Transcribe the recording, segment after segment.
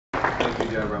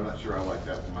Deborah. I'm not sure I like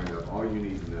that wind up. All you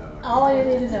need to know. All you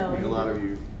need to know. I think a lot of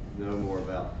you know more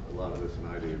about a lot of this than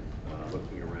I do,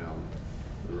 looking around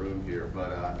the room here.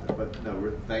 But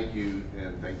no, thank you,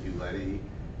 and thank you, Letty,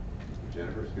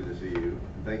 Jennifer. It's good to see you.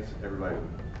 And thanks everybody for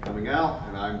coming out.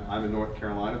 And I'm a North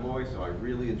Carolina boy, so I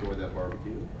really enjoyed that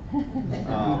barbecue.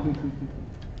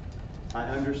 I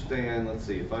understand. Let's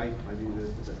see if I do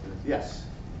this. Yes.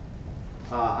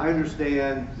 I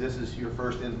understand this is your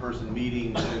first in-person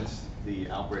meeting since the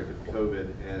outbreak of COVID,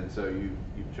 and so you've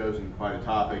chosen quite a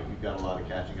topic. You've got a lot of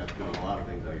catching up to do on a lot of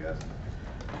things, I guess.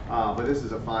 But this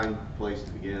is a fine place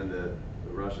to begin, the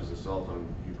Russia's assault on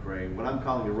Ukraine. What I'm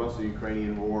calling the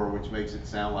Russo-Ukrainian war, which makes it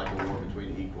sound like a war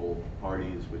between equal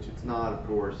parties, which it's not, of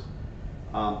course.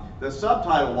 The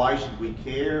subtitle, Why Should We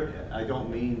Care? I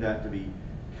don't mean that to be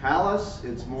callous.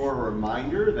 It's more a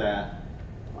reminder that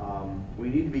we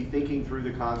need to be thinking through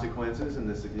the consequences and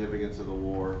the significance of the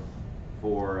war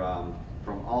from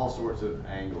all sorts of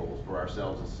angles, for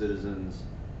ourselves as citizens,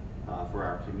 for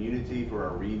our community, for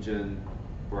our region,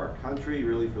 for our country,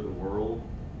 really for the world.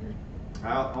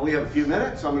 I only have a few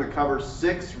minutes, so I'm going to cover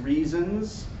 6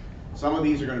 reasons. Some of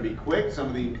these are going to be quick, some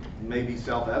of these may be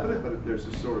self-evident, but there's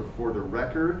just sort of for the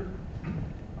record.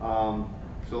 So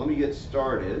let me get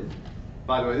started.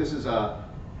 By the way, this is a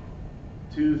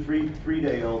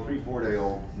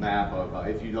 3-4-day-old map of,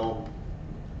 if you don't,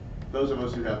 those of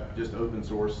us who have just open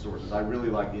source sources, I really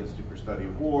like the Institute for Study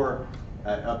of War.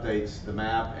 It updates the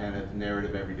map and its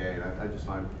narrative every day, and I just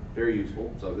find it very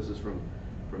useful. So this is from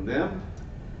them.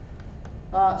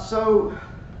 So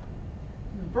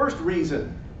first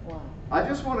reason, Wow. I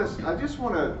just want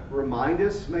to remind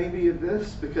us maybe of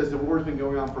this, because the war's been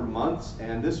going on for months,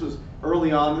 and this was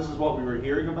early on. This is what we were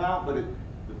hearing about, but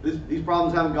these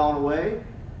problems haven't gone away.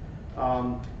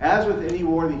 As with any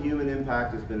war, the human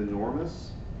impact has been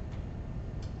enormous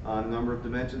on a number of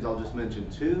dimensions. I'll just mention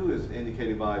 2, as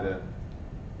indicated by the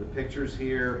pictures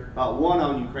here. One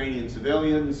on Ukrainian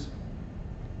civilians,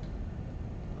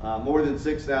 more than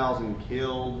 6,000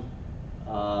 killed,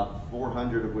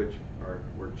 400 of which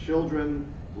were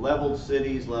children, leveled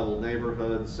cities, leveled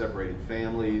neighborhoods, separated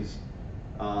families.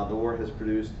 The war has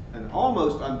produced an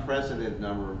almost unprecedented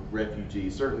number of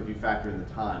refugees, certainly if you factor in the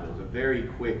time. It was a very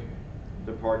quick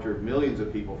departure of millions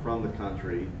of people from the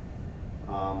country.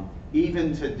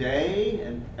 Even today,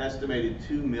 an estimated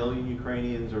 2 million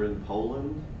Ukrainians are in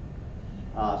Poland.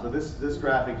 So this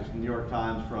graphic is New York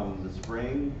Times from the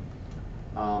spring.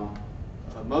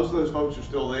 Most of those folks are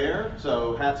still there,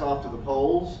 so hats off to the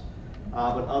Poles.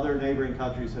 But other neighboring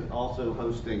countries are also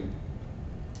hosting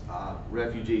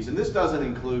refugees. And this doesn't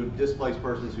include displaced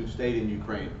persons who've stayed in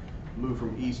Ukraine, moved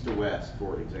from east to west,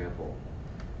 for example.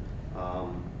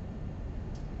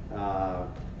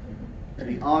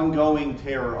 The ongoing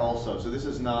terror also. So this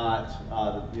is not,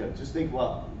 just think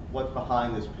what's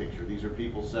behind this picture. These are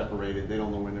people separated. They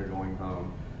don't know when they're going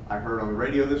home. I heard on the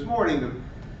radio this morning the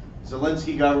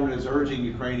Zelensky government is urging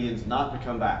Ukrainians not to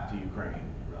come back to Ukraine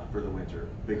for the winter,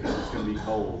 because it's going to be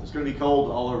cold. It's going to be cold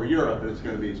all over Europe, but it's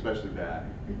going to be especially bad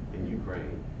in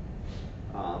Ukraine.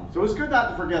 So it's good not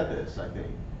to forget this, I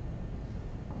think.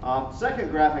 Second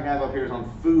graphic I have up here is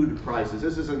on food prices.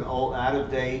 This is an old,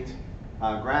 out-of-date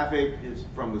graphic. It's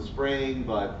from the spring,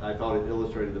 but I thought it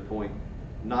illustrated the point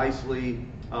nicely.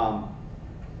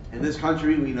 In this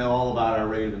country, we know all about our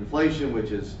rate of inflation,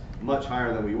 which is much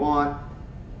higher than we want.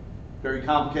 Very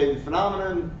complicated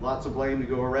phenomenon, lots of blame to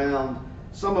go around.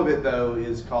 Some of it, though,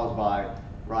 is caused by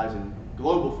rising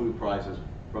global food prices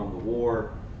from the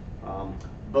war.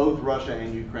 Both Russia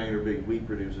and Ukraine are big wheat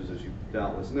producers, as you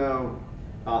doubtless know.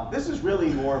 This is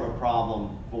really more of a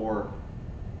problem for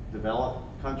developed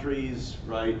countries,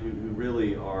 right, who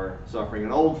really are suffering.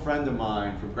 An old friend of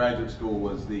mine from graduate school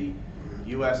was the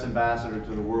U.S. ambassador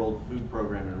to the World Food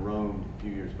Program in Rome a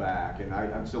few years back, and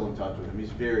I'm still in touch with him.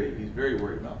 He's very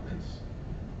worried about this.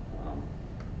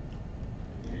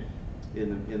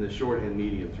 In the short and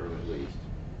medium term, at least.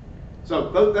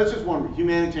 So that's just one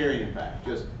humanitarian impact,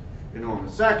 just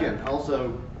enormous. Second,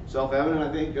 also self-evident, I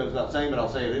think, goes without saying, but I'll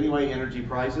say it anyway, energy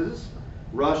prices.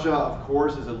 Russia, of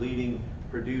course, is a leading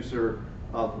producer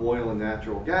of oil and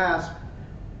natural gas.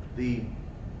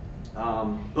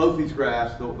 Both these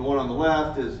graphs, the one on the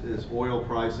left is oil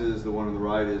prices, the one on the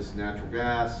right is natural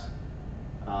gas.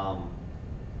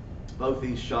 Both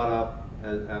these shot up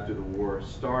after the war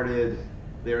started.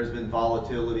 There has been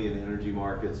volatility in energy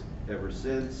markets ever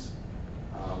since.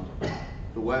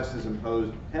 The West has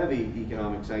imposed heavy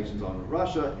economic sanctions on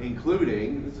Russia,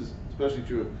 including, this is especially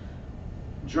true of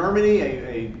Germany,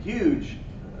 a huge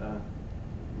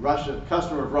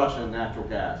customer of Russian natural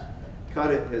gas,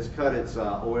 has cut its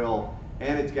oil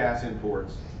and its gas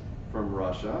imports from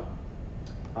Russia.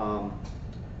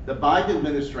 The Biden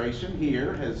administration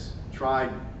here has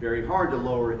tried very hard to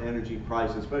lower energy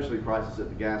prices, especially prices at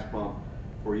the gas pump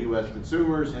for U.S.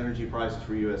 consumers, energy prices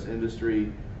for U.S.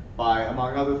 industry, by,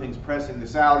 among other things, pressing the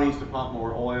Saudis to pump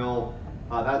more oil.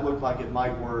 That looked like it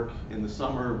might work in the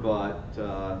summer, but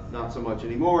not so much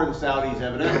anymore. The Saudis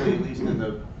evidently, at least in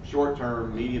the short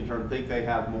term, medium term, think they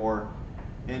have more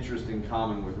interest in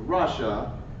common with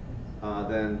Russia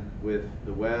than with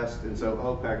the West. And so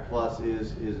OPEC Plus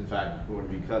is in fact going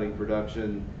to be cutting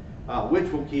production,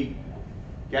 which will keep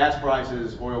gas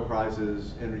prices, oil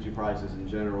prices, energy prices in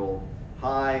general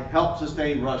high, help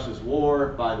sustain Russia's war,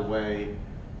 by the way,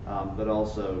 but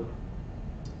also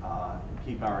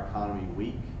keep our economy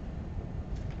weak.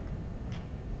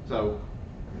 So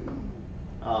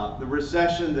the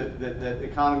recession that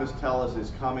economists tell us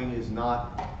is coming is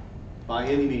not by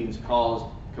any means caused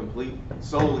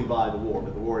solely by the war,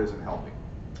 but the war isn't helping.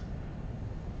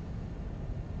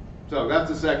 So that's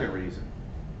the second reason.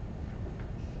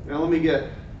 Now let me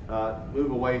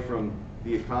move away from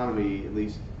the economy, at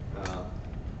least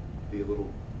be a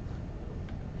little,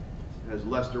 has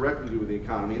less directly to do with the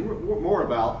economy, and more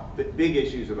about big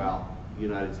issues about the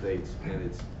United States and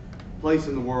its place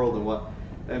in the world, and what,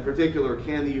 in particular,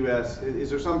 can the U.S., is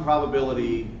there some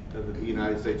probability that the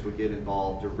United States would get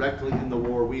involved directly in the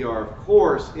war? We are, of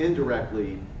course,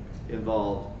 indirectly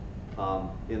involved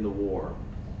in the war.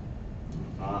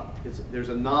 There's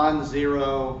a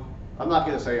non-zero, I'm not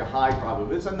going to say a high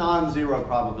probability, it's a non-zero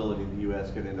probability the U.S.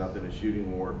 could end up in a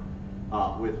shooting war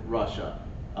with Russia.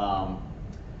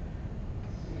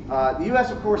 The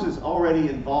U.S., of course, is already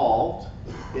involved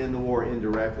in the war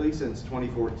indirectly since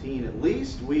 2014 at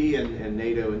least. We and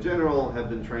NATO in general have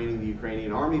been training the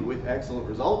Ukrainian army with excellent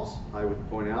results, I would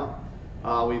point out.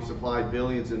 We've supplied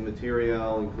billions in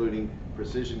material, including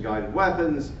precision-guided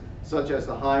weapons, such as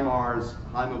the HIMARS,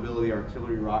 High Mobility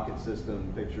Artillery Rocket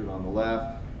System, pictured on the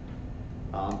left.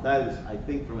 That is, I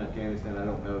think, from Afghanistan. I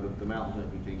don't know. The mountains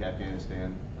make me think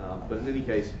Afghanistan. But in any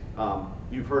case,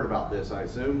 you've heard about this, I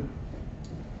assume.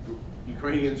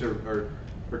 Ukrainians are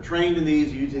trained in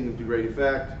these, using them to great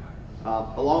effect.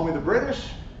 Along with the British,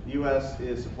 the U.S.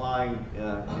 is supplying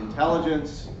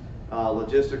intelligence,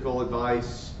 logistical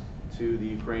advice to the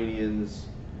Ukrainians.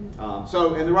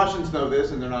 And the Russians know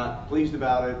this, and they're not pleased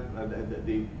about it.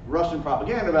 The Russian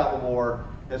propaganda about the war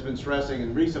has been stressing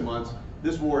in recent months,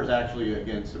 this war is actually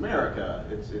against America.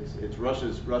 It's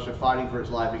Russia fighting for its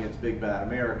life against big bad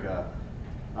America,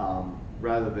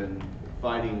 rather than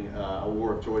fighting a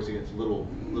war of choice against little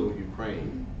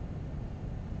Ukraine.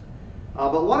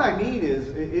 But what I mean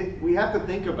is, we have to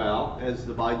think about, as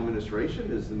the Biden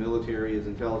administration, as the military, as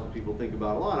intelligence people think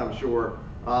about a lot, I'm sure,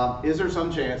 is there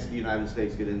some chance the United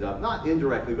States could end up, not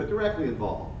indirectly, but directly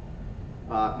involved?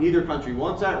 Neither country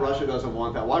wants that. Russia doesn't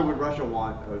want that. Why would Russia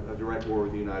want a direct war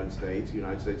with the United States? The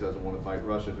United States doesn't want to fight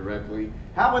Russia directly.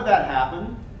 How would that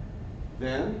happen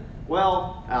then?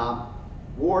 Well,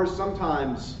 wars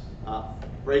sometimes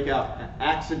break out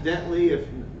accidentally, if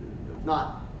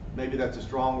not, maybe that's a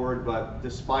strong word, but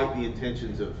despite the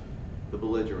intentions of the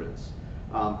belligerents.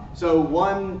 So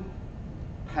one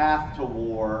path to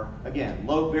war, again,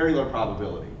 very low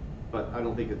probability, but I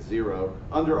don't think it's zero.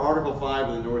 Under Article 5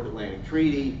 of the North Atlantic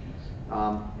Treaty,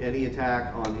 any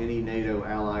attack on any NATO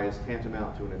ally is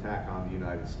tantamount to an attack on the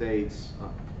United States,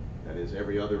 that is,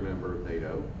 every other member of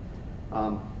NATO.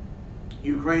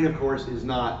 Ukraine, of course, is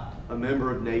not a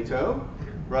member of NATO.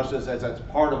 Russia says that's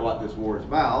part of what this war is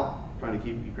about, trying to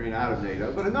keep Ukraine out of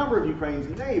NATO. But a number of Ukraine's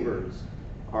neighbors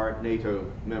are NATO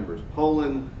members.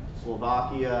 Poland,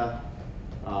 Slovakia,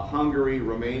 Hungary,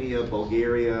 Romania,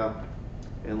 Bulgaria,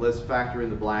 and let's factor in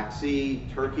the Black Sea,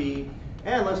 Turkey,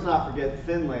 and let's not forget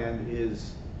Finland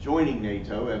is joining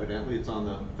NATO. Evidently, it's on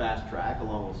the fast track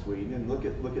along with Sweden. And look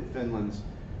at Finland's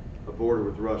border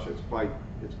with Russia.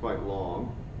 It's quite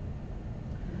long.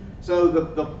 So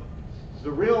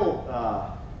the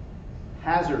real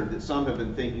hazard that some have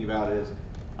been thinking about is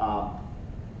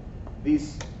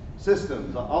these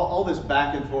systems, all this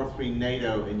back and forth between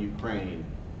NATO and Ukraine.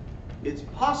 It's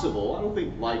possible, I don't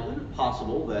think likely, but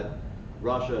possible that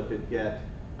Russia could get,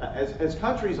 as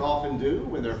countries often do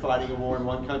when they're fighting a war in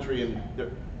one country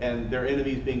and their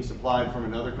enemies being supplied from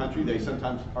another country, they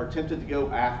sometimes are tempted to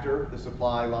go after the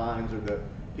supply lines or the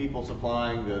people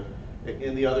supplying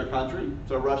in the other country.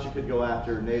 So Russia could go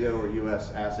after NATO or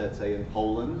US assets, say in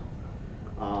Poland,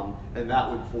 and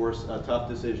that would force a tough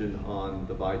decision on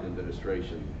the Biden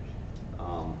administration.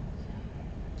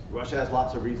 Russia has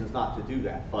lots of reasons not to do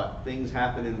that, but things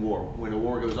happen in war. When a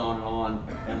war goes on,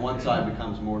 and one side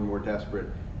becomes more and more desperate,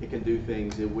 it can do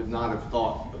things it would not have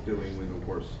thought of doing when the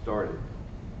war started.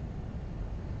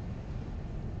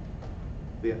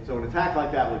 So an attack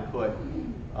like that would put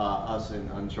us in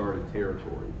uncharted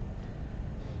territory.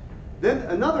 Then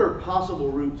another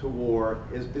possible route to war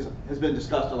has been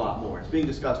discussed a lot more. It's being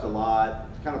discussed a lot,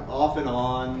 kind of off and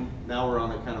on. Now we're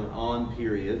on a kind of an on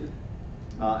period.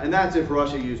 And that's if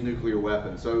Russia used nuclear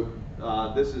weapons. So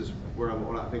this is where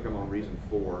I think I'm on reason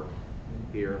 4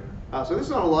 here. So this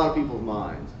is on a lot of people's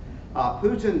minds.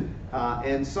 Putin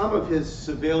and some of his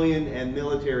civilian and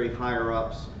military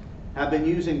higher-ups have been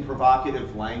using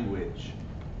provocative language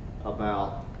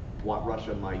about what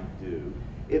Russia might do.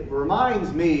 It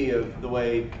reminds me of the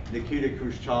way Nikita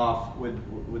Khrushchev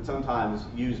would sometimes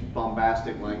use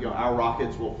bombastic language. Our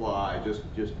rockets will fly. Just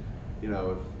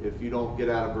if you don't get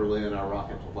out of Berlin, our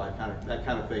rockets will fly. That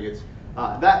kind of thing. It's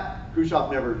that Khrushchev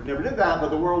never did that, but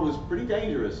the world was pretty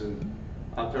dangerous in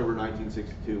October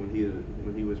 1962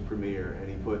 when he was premier and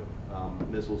he put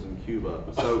missiles in Cuba.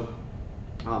 So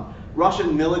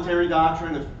Russian military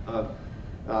doctrine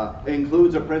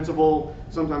includes a principle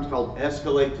sometimes called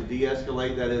escalate to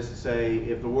de-escalate. That is to say,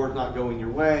 if the war's not going your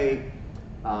way,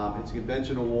 it's a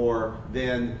conventional war,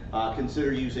 then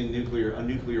consider using a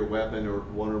nuclear weapon or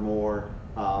one or more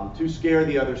to scare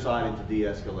the other side into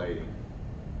de-escalating.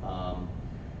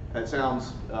 That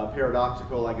sounds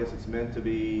paradoxical. I guess it's meant to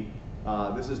be.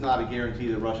 This is not a guarantee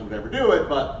that Russia would ever do it,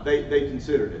 but they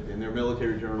considered it. In their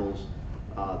military journals,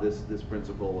 this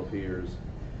principle appears.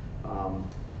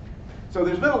 So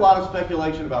there's been a lot of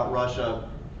speculation about Russia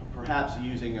perhaps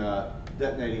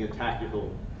detonating a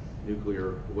tactical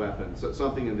nuclear weapon, so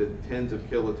something in the tens of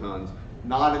kilotons,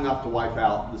 not enough to wipe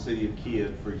out the city of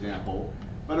Kiev, for example,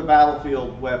 but a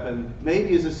battlefield weapon,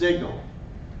 maybe as a signal.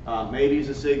 Maybe as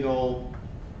a signal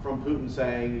from Putin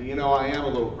saying, I am a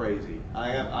little crazy.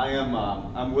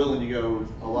 I'm willing to go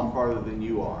a lot farther than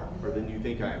you are, or than you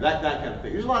think I am. That kind of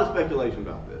thing. There's a lot of speculation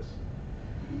about this.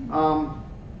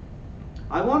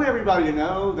 I want everybody to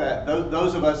know that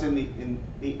those of us in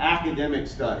the academic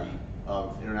study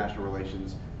of international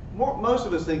relations, most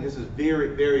of us think this is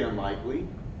very, very unlikely,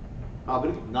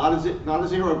 but not a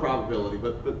zero probability,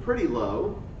 but pretty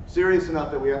low. Serious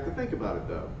enough that we have to think about it,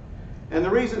 though. And the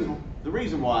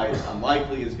reason why it's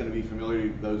unlikely is going to be familiar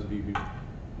to those of you who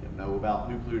know about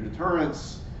nuclear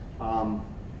deterrence.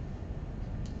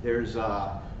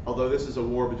 Although this is a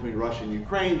war between Russia and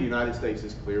Ukraine, the United States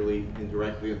is clearly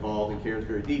indirectly involved and cares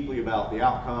very deeply about the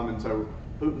outcome. And so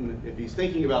Putin, if he's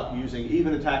thinking about using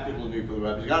even a tactical nuclear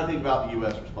weapon, he's got to think about the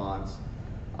U.S. response.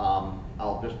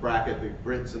 I'll just bracket the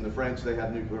Brits and the French. They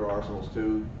have nuclear arsenals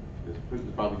too.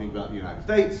 Putin's probably thinking about the United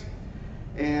States.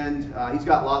 And he's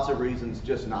got lots of reasons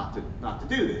just not to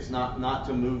do this, not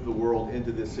to move the world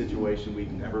into this situation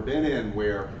we've never been in,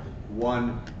 where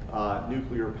one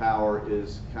nuclear power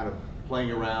is kind of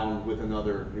playing around with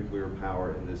another nuclear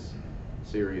power in this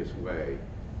serious way.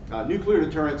 Nuclear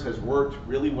deterrence has worked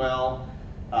really well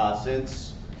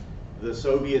since the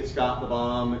Soviets got the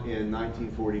bomb in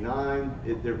 1949.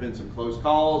 There have been some close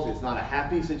calls. It's not a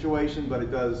happy situation, but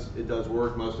it does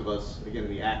work. Most of us, again, in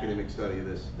the academic study of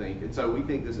this, think. And so we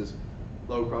think this is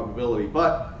low probability.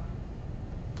 But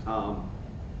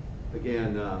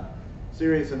again,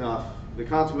 serious enough. The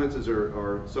consequences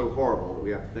are so horrible that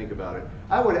we have to think about it.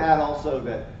 I would add also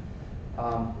that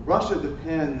Russia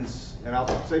depends, and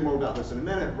I'll say more about this in a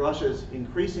minute, Russia is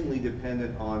increasingly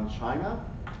dependent on China.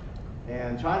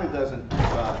 And China doesn't,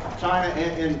 China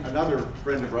and another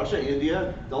friend of Russia,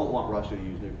 India, don't want Russia to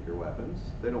use nuclear weapons.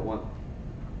 They don't want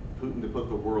Putin to put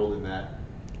the world in that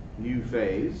new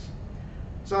phase.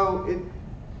 So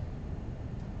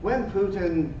when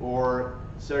Putin or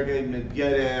Sergei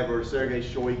Medvedev or Sergei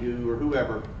Shoigu or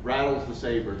whoever rattles the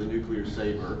saber, the nuclear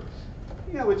saber,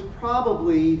 it's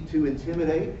probably to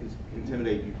intimidate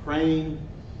Ukraine,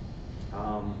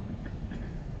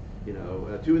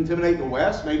 to intimidate the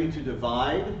West, maybe to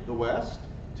divide the West.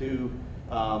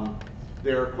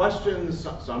 There are questions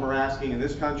some are asking in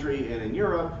this country and in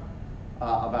Europe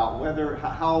about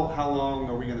how long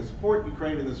are we going to support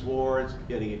Ukraine in this war? It's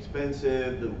getting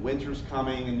expensive. The winter's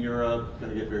coming in Europe. It's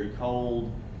going to get very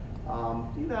cold.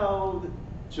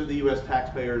 Should the U.S.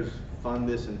 taxpayers fund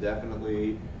this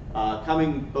indefinitely?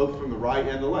 Coming both from the right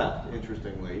and the left,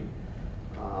 interestingly.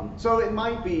 So it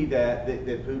might be that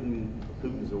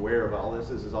Putin's aware of all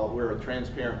this. We're a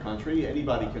transparent country.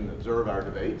 Anybody can observe our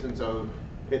debates, and so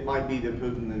it might be that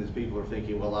Putin and his people are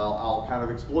thinking, well, I'll kind of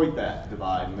exploit that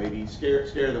divide and maybe scare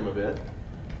them a bit.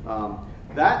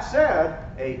 That said,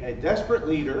 a desperate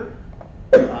leader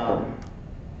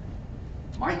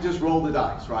might just roll the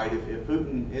dice, right? If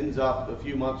Putin ends up a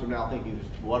few months from now thinking,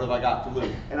 what have I got to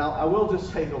lose? And I will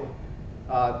just say,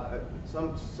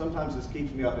 sometimes this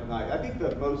keeps me up at night. I think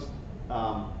the most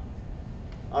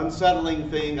unsettling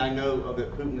thing I know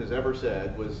that Putin has ever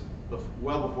said was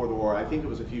well before the war. I think it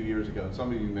was a few years ago, and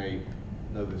some of you may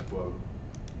know this quote.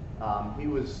 He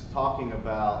was talking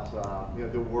about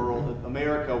the world.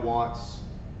 America wants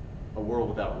a world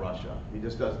without Russia. He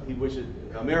just does. He wishes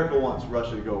America wants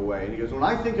Russia to go away. And he goes, when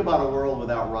I think about a world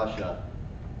without Russia,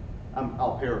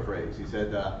 I'll paraphrase. He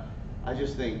said, I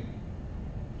just think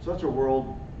such a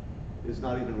world is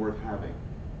not even worth having.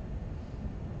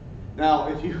 Now,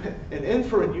 if you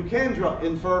you can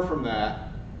infer from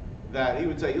that he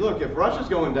would say, look, if Russia's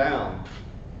going down,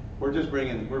 we're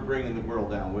bringing the world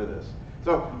down with us.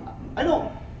 So I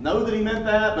don't know that he meant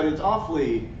that, but it's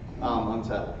awfully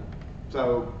unsettling.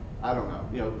 So I don't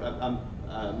know.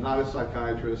 I'm not a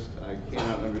psychiatrist. I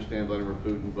cannot understand Vladimir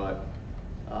Putin, but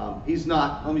he's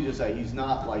not. Let me just say, he's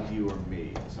not like you or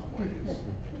me in some ways.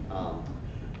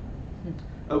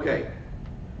 Okay.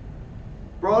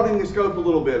 Broadening the scope a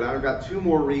little bit, I've got two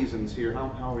more reasons here. How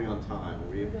are we on time? Are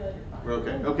we? We're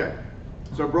okay. Okay.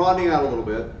 So broadening out a little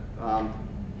bit. I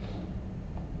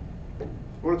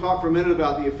want to talk for a minute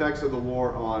about the effects of the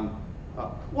war on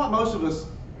what most of us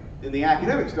in the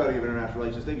academic study of international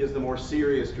relations think is the more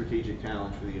serious strategic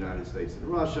challenge for the United States and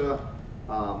Russia.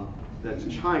 That's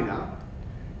China.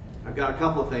 I've got a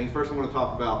couple of things. First, I want to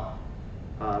talk about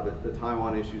the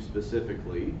Taiwan issue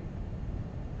specifically.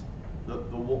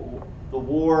 The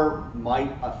war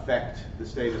might affect the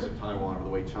status of Taiwan or the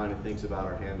way China thinks about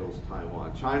or handles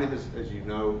Taiwan. China has, as you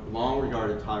know, long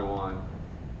regarded Taiwan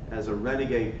as a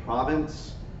renegade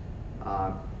province.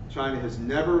 China has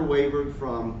never wavered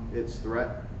from its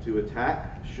threat to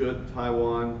attack should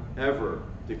Taiwan ever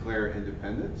declare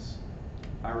independence.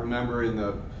 I remember in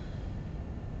the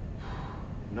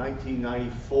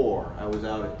 1994, I was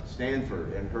out at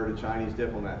Stanford and heard a Chinese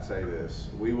diplomat say this: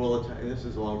 "We will attack." And this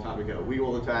is a long time ago. "We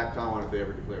will attack Taiwan if they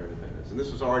ever declare independence." And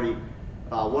this was already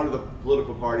one of the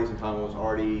political parties in Taiwan was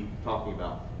already talking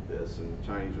about this, and the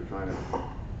Chinese were trying to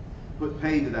put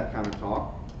paid to that kind of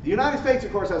talk. The United States,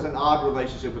 of course, has an odd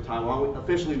relationship with Taiwan.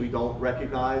 Officially, we don't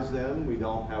recognize them. We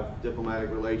don't have diplomatic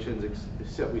relations,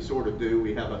 except we sort of do.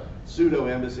 We have a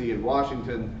pseudo-embassy in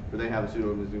Washington, or they have a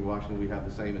pseudo-embassy in Washington. We have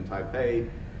the same in Taipei.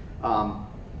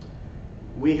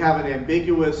 We have an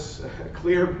ambiguous,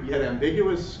 clear yet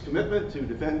ambiguous commitment to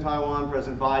defend Taiwan.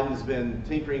 President Biden's been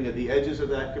tinkering at the edges of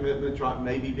that commitment,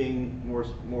 maybe being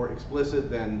more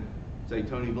explicit than, say,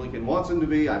 Tony Blinken wants him to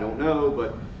be. I don't know,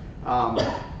 but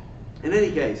in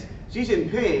any case, Xi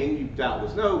Jinping, you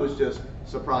doubtless know, was just,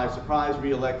 surprise, surprise,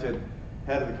 re-elected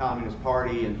head of the Communist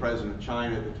Party and president of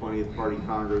China at the 20th Party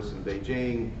Congress in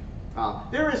Beijing.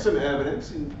 There is some evidence,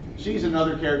 and Xi's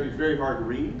another character who's very hard to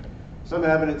read, some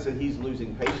evidence that he's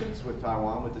losing patience with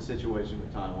Taiwan, with the situation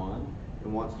with Taiwan,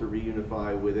 and wants to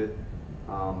reunify with it,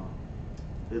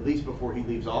 at least before he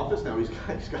leaves office. Now he's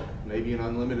got maybe an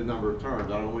unlimited number of terms.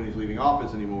 I don't know when he's leaving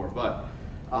office anymore, but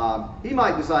he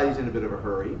might decide he's in a bit of a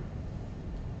hurry.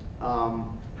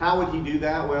 How would he do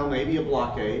that? Well, maybe a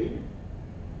blockade.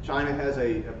 China has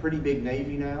a pretty big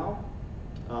Navy now,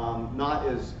 not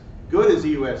as good as the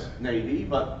U.S. Navy,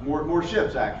 but more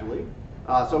ships actually.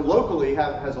 So locally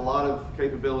has a lot of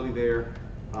capability there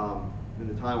in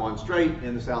the Taiwan Strait,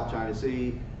 in the South China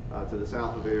Sea, to the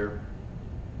south of there.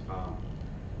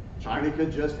 China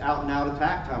could just out and out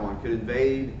attack Taiwan, could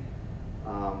invade.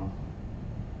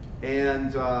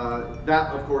 And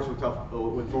that, of course,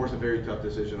 would force a very tough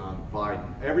decision on Biden.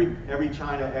 Every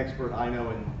China expert I know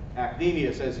in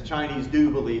academia says the Chinese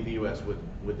do believe the U.S. would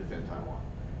defend Taiwan,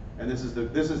 and this is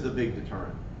the big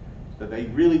deterrent, that they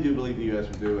really do believe the U.S.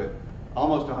 would do it,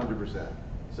 almost 100%.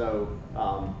 So,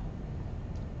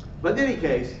 but in any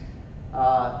case,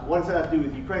 what does that have to do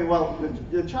with Ukraine? Well,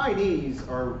 the Chinese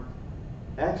are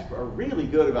really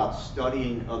good about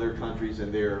studying other countries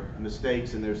and their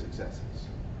mistakes and their successes.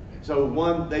 So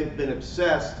they've been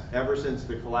obsessed ever since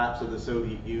the collapse of the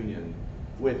Soviet Union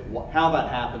with how that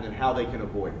happened and how they can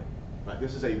avoid it. Right?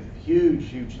 This is a huge,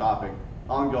 huge topic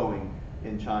ongoing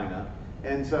in China.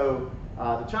 And so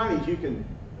the Chinese, you can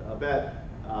bet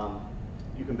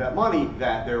money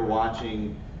that they're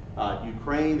watching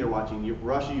Ukraine, they're watching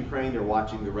Russia, Ukraine, they're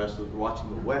watching the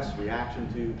West's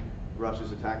reaction to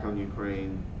Russia's attack on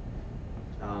Ukraine.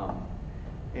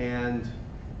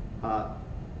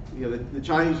 The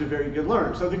Chinese are very good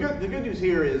learners. So the good news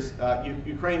here is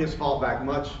Ukraine has fought back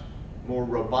much more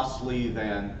robustly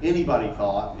than anybody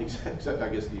thought, except I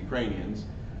guess the Ukrainians.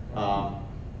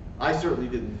 I certainly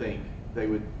didn't think they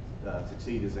would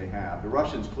succeed as they have. The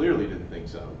Russians clearly didn't think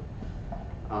so.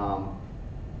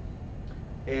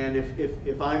 And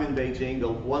if I'm in Beijing, the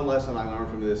one lesson I learned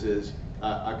from this is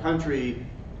a country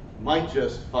might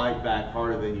just fight back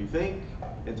harder than you think,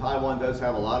 and Taiwan does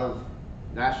have a lot of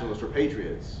nationalists or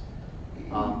patriots.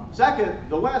 Second,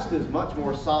 the West is much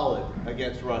more solid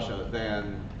against Russia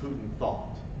than Putin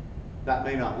thought. That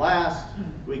may not last.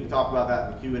 We can talk about that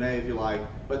in the Q&A if you like.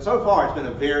 But so far, it's been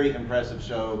a very impressive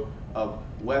show of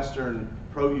Western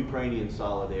pro-Ukrainian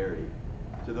solidarity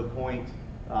to the point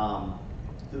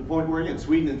where, again,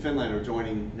 Sweden and Finland are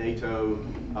joining NATO.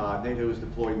 NATO has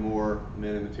deployed more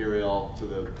men and material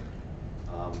to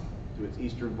its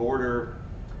eastern border.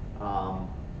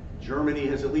 Germany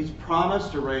has at least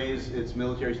promised to raise its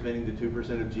military spending to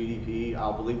 2% of GDP.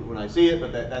 I'll believe it when I see it,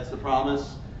 but that's the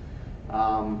promise.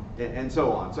 And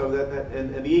so on. So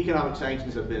and the economic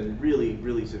sanctions have been really,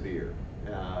 really severe.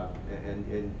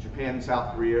 And Japan and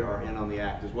South Korea are in on the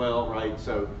act as well, right?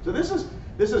 So this is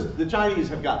the Chinese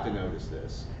have got to notice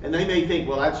this, and they may think,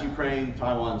 well, that's Ukraine,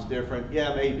 Taiwan's different.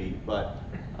 Yeah, maybe, but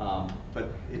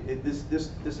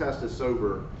this has to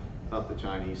sober up the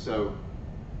Chinese. So,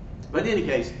 but in any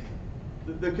case,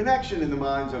 the connection in the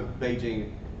minds of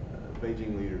Beijing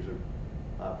leaders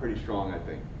are pretty strong, I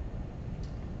think.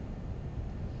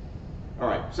 All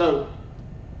right, so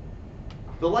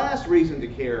the last reason to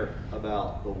care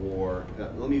about the war,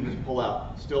 let me just pull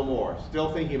out still more.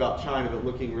 Still thinking about China, but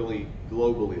looking really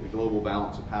globally, the global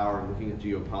balance of power, and looking at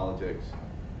geopolitics.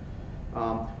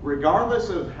 Regardless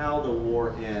of how the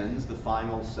war ends, the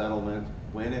final settlement,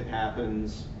 when it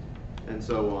happens, and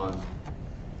so on,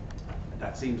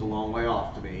 that seems a long way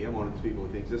off to me. I'm one of those people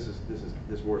who thinks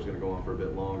this war is going to go on for a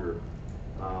bit longer.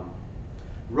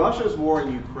 Russia's war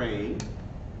in Ukraine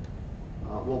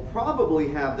will probably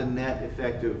have the net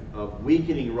effect of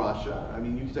weakening Russia. I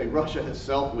mean, you could say Russia has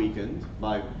self-weakened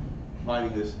by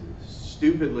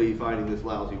stupidly fighting this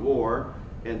lousy war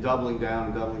and doubling down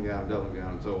and doubling down and doubling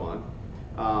down and so on.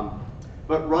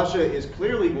 But Russia is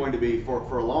clearly going to be,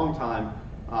 for a long time,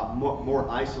 more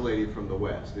isolated from the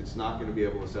West. It's not going to be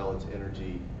able to sell its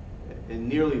energy in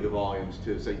nearly the volumes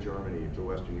to, say, Germany or to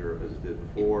Western Europe as it did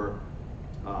before.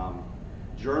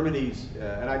 Germany's,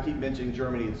 and I keep mentioning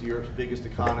Germany, it's Europe's biggest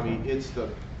economy. It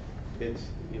sort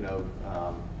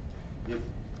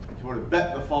of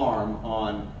bet the farm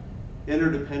on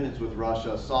interdependence with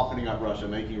Russia, softening up Russia,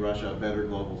 making Russia a better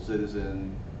global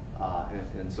citizen,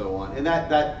 and so on. And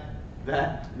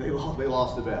they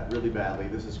lost the bet really badly.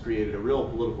 This has created a real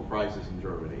political crisis in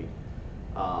Germany,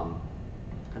 and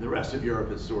the rest of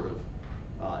Europe is sort of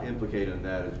implicated in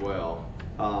that as well.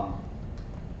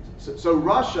 So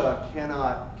Russia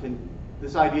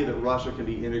this idea that Russia can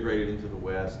be integrated into the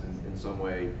West in some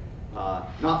way,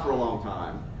 not for a long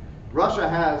time.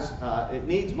 Russia it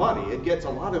needs money. It gets a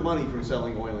lot of money from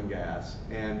selling oil and gas.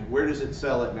 And where does it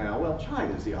sell it now? Well,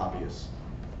 China is the obvious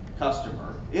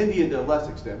customer. India to a less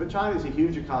extent, but China is a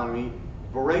huge economy,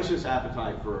 voracious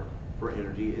appetite for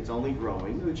energy. It's only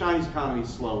growing. The Chinese economy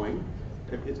is slowing.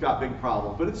 It's got big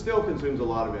problems, but it still consumes a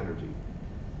lot of energy.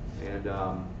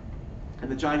 And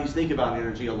the Chinese think about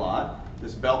energy a lot.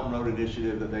 This Belt and Road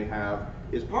Initiative that they have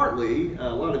is partly, a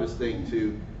lot of us think,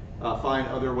 to find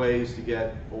other ways to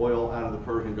get oil out of the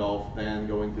Persian Gulf than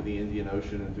going through the Indian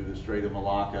Ocean and through the Strait of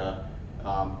Malacca.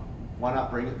 Why not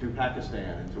bring it through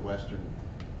Pakistan into Western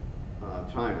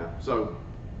China? So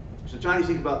Chinese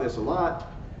think about this a lot.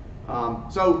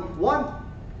 So one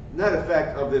net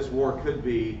effect of this war could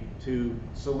be to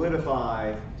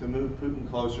solidify, to move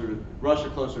Russia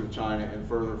closer to China and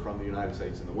further from the United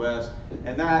States and the West.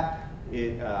 And that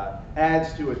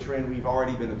adds to a trend we've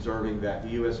already been observing, that the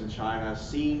US and China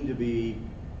seem to be,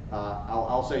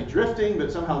 I'll say drifting,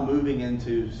 but somehow moving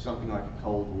into something like a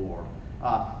Cold War.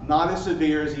 Not as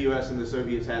severe as the US and the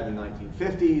Soviets had in the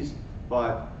 1950s,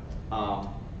 but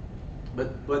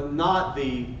not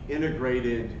the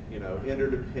integrated,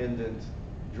 interdependent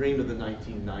dream of the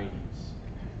 1990s.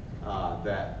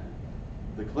 That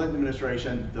the Clinton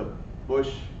administration,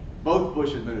 both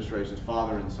Bush administrations,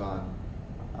 father and son,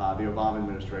 the Obama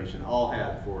administration, all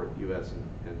had for U.S.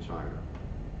 and China.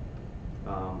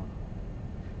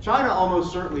 China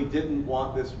almost certainly didn't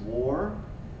want this war.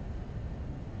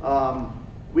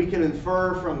 We can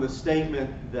infer from the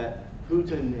statement that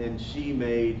Putin and Xi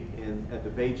made at the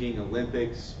Beijing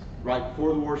Olympics right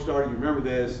before the war started. You remember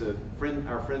this,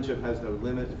 our friendship has no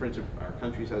limits, our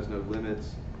countries has no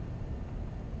limits.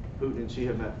 Putin and Xi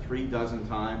have met 36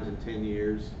 times in 10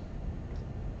 years.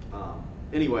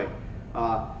 Anyway,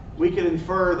 we can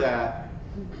infer that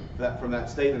from that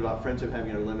statement about friendship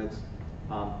having no limits.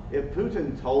 If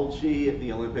Putin told Xi at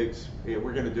the Olympics, yeah,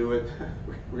 we're going to do it,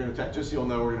 we're going to attack, just so you'll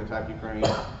know, we're going to attack Ukraine.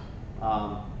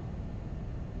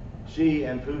 Xi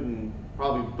and Putin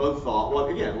probably both thought, well,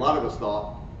 again, a lot of us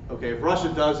thought, okay, if Russia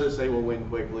does this, they will win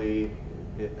quickly,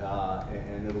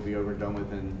 and it'll be over and done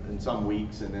with in some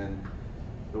weeks, and then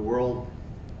the world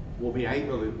will be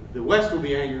angry. The West will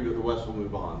be angry, but the West will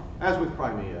move on. As with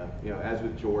Crimea, as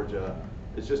with Georgia,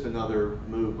 it's just another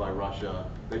move by Russia.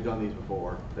 They've done these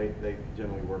before. They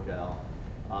generally work out.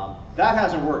 That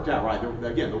hasn't worked out, right?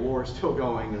 Again, the war is still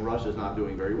going, and Russia's not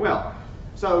doing very well.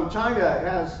 So China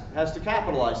has to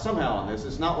capitalize somehow on this.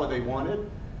 It's not what they wanted.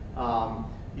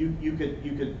 You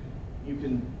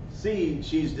can see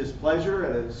Xi's displeasure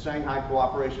at a Shanghai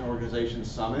Cooperation Organization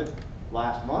summit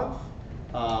last month.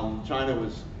 China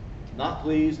was not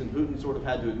pleased, and Putin sort of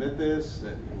had to admit this,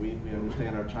 that we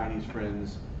understand our Chinese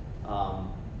friends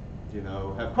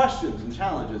have questions and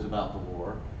challenges about the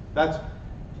war. That's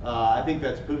I think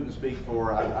that's Putin speak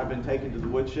for I've been taken to the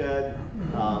woodshed.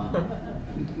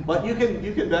 But you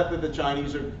can bet that the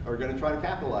Chinese are going to try to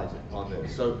capitalize on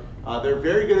this. So they're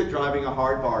very good at driving a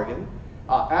hard bargain.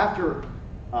 After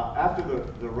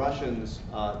the Russians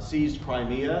seized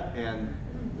Crimea and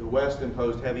the West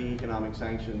imposed heavy economic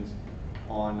sanctions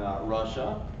on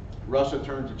Russia, Russia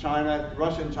turned to China.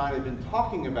 Russia and China had been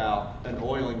talking about an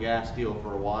oil and gas deal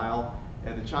for a while,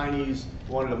 and the Chinese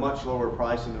wanted a much lower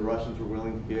price than the Russians were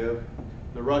willing to give.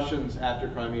 The Russians, after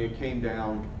Crimea, came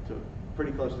down to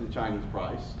pretty close to the Chinese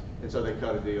price, and so they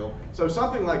cut a deal. So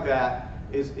something like that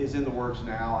is in the works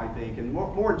now, I think, and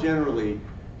more generally,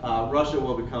 Russia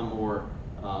will become more,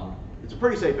 it's a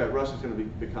pretty safe bet, Russia's going to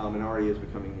become, and already is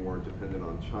becoming, more dependent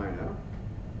on China.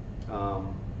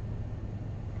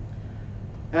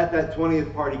 At that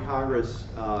 20th Party Congress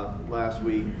last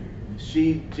week,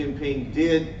 Xi Jinping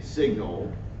did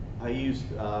signal, I used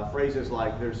phrases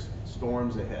like, there's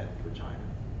storms ahead for China.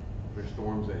 There's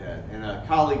storms ahead. And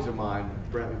colleagues of mine,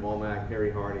 Brent Womack,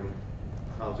 Harry Harding,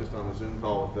 I was just on a Zoom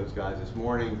call with those guys this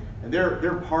morning, and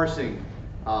they're parsing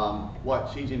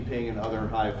what Xi Jinping and other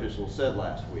high officials said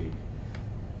last week.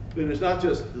 And it's not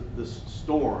just the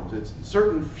storms, it's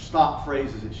certain stock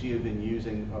phrases that Xi had been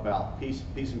using about peace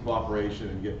and cooperation,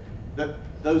 and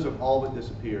those have all but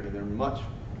disappeared, and there are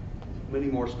many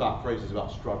more stock phrases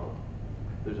about struggle.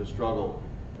 There's a struggle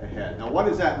ahead. Now, what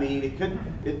does that mean?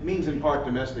 It means in part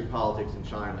domestic politics in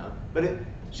China, but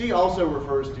Xi also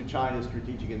refers to China's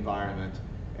strategic environment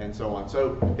and so on.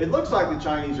 So it looks like the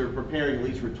Chinese are preparing, at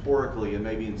least rhetorically and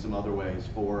maybe in some other ways,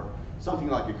 for something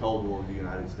like a Cold War with the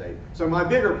United States. So my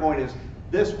bigger point is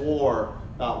this war,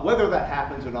 whether that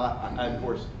happens or not, I of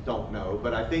course don't know,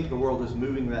 but I think the world is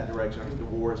moving in that direction. I think the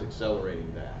war is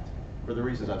accelerating that for the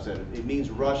reasons I've said. It means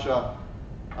Russia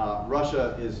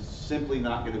is simply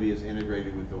not going to be as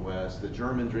integrated with the West. The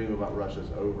German dream about Russia is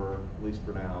over, at least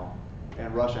for now.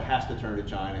 And Russia has to turn to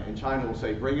China, and China will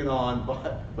say, "Bring it on,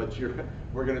 but it's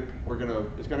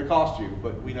going to cost you,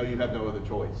 but we know you have no other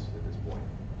choice at this point."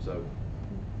 So,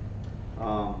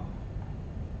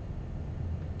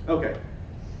 okay,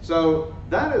 so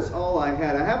that is all I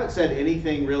had. I haven't said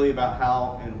anything really about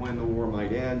how and when the war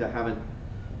might end.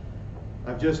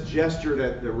 I've just gestured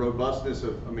at the robustness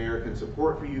of American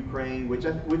support for Ukraine, which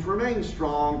remains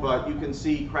strong, but you can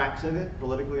see cracks in it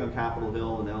politically on Capitol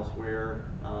Hill and elsewhere,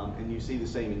 and you see the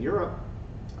same in Europe.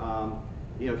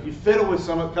 If you fiddle with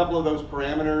a couple of those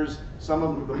parameters, some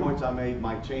of the points I made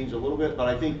might change a little bit, but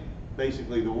I think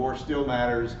basically the war still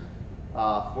matters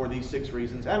for these 6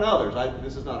 reasons and others.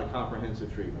 This is not a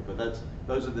comprehensive treatment, but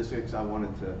those are the 6 I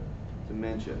wanted to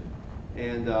mention.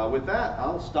 And with that,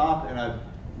 I'll stop, and I'd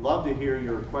love to hear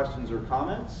your questions or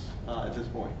comments at this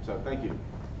point. So thank you.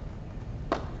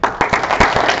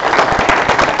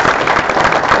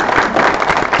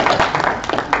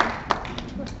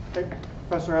 Hey,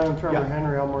 Professor Allen, Trevor Yeah.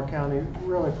 Henry, Elmore County.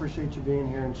 Really appreciate you being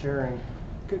here and sharing.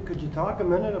 Could you talk a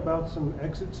minute about some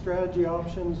exit strategy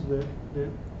options that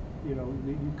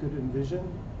you could envision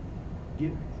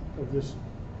of this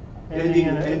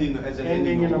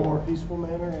ending in a more peaceful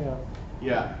manner?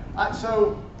 Yeah.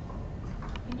 So.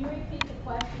 Can you repeat the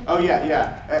question? Oh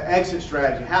yeah. Exit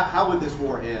strategy. How would this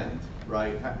war end,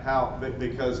 right?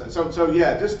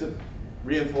 Just to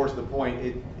reinforce the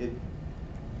point,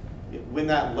 when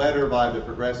that letter by the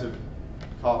Progressive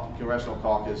Congressional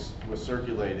Caucus was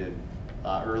circulated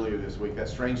earlier this week, that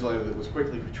strange letter that was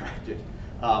quickly retracted,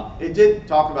 it did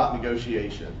talk about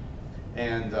negotiation,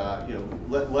 and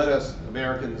let us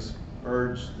Americans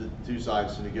urge the 2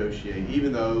 sides to negotiate,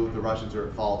 even though the Russians are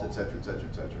at fault, et cetera, et cetera,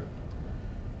 et cetera.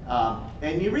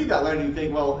 And you read that letter and you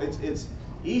think, well, it's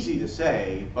easy to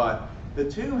say, but the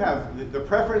two have, the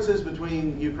preferences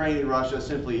between Ukraine and Russia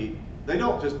simply, they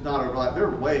don't just not overlap,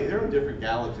 they're in different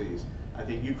galaxies. I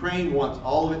think Ukraine wants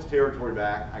all of its territory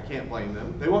back. I can't blame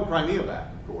them. They want Crimea back,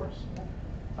 of course.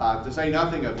 To say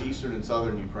nothing of eastern and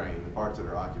southern Ukraine, the parts that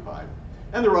are occupied.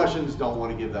 And the Russians don't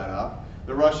want to give that up.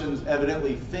 The Russians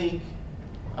evidently think,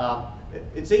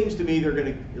 it seems to me they're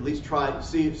going to at least try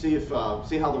see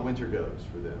how the winter goes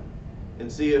for them,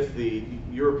 and see if the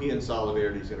European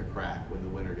solidarity is going to crack when the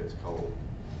winter gets cold.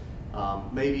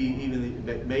 Maybe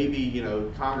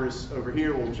Congress over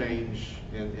here will change,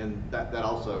 and that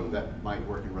that might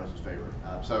work in Russia's favor.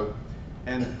 So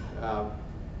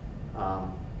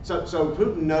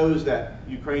Putin knows that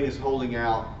Ukraine is holding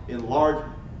out in large,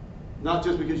 not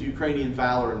just because Ukrainian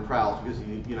valor and prowess, because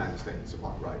the United States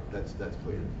supply, right? That's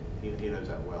clear. He knows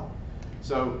that well.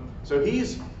 So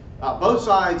he's both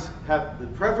sides have the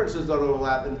preferences that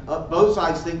overlap, and both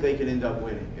sides think they can end up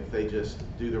winning if they just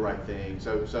do the right thing.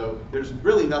 So there's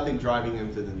really nothing driving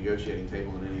them to the negotiating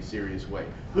table in any serious way.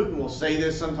 Putin will say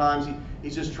this sometimes.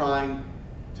 He's just trying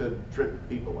to trip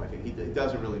people. I think he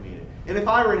doesn't really mean it. And if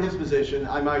I were in his position,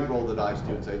 I might roll the dice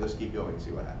too and say, let's keep going and see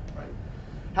what happens. Right?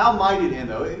 How might it end,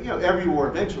 though? Every war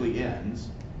eventually ends.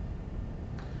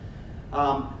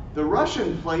 The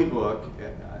Russian playbook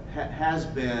has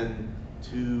been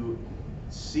to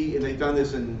see, and they've done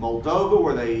this in Moldova,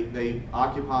 where they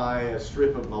occupy a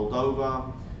strip of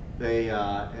Moldova. They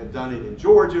have done it in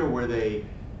Georgia, where they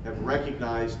have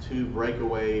recognized 2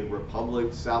 breakaway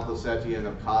republics, South Ossetia and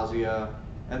Abkhazia.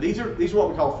 And these are what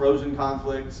we call frozen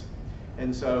conflicts.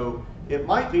 And so it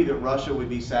might be that Russia would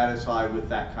be satisfied with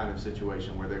that kind of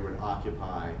situation where they would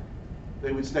occupy,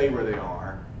 they would stay where they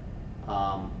are,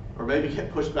 or maybe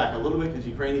get pushed back a little bit because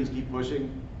Ukrainians keep pushing.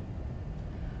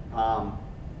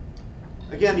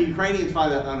 Again, the Ukrainians find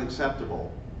that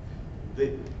unacceptable.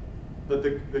 But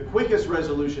the quickest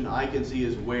resolution I can see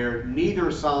is where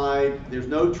neither side, there's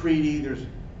no treaty,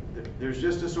 there's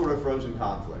just a sort of frozen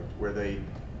conflict where the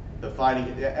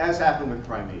fighting, as happened with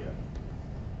Crimea.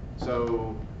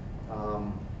 So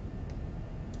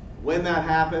when that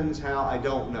happens, how, I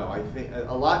don't know. I think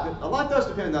a lot does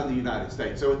depend on the United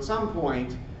States. So at some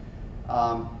point,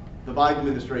 the Biden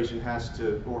administration has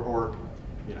to, or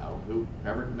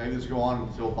whoever, maybe this will go on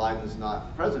until Biden's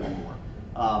not president anymore,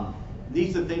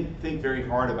 needs to think very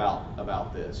hard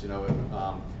about this.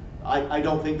 I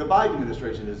don't think the Biden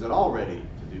administration is at all ready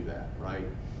to do that, right?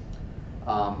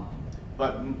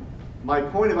 But my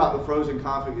point about the frozen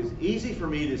conflict is easy for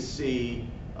me to see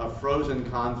a frozen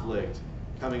conflict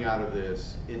coming out of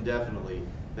this indefinitely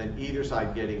than either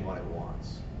side getting what it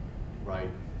wants, right?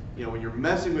 When you're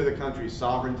messing with a country's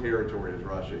sovereign territory, as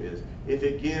Russia is, if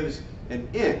it gives an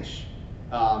inch,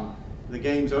 the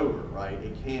game's over, right?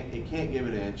 It can't give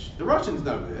an inch. The Russians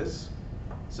know this,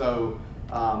 so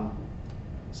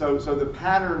the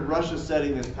pattern, Russia's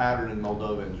setting this pattern in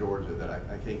Moldova and Georgia that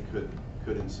I think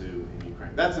could ensue in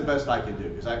Ukraine. That's the best I can do,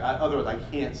 because otherwise I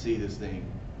can't see this thing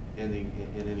ending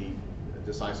in any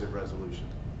decisive resolution.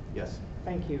 Yes?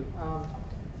 Thank you.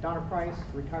 Donna Price,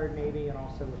 retired Navy and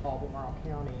also with Albemarle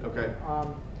County. Okay.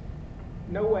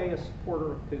 No way a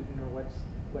supporter of Putin or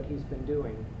what he's been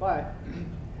doing, but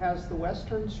has the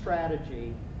Western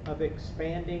strategy of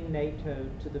expanding NATO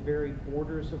to the very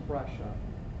borders of Russia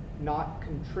not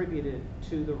contributed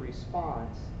to the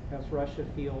response as Russia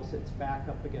feels its back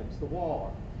up against the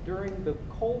wall? During the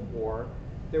Cold War,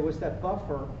 there was that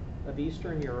buffer of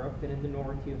Eastern Europe, and in the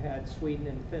north you had Sweden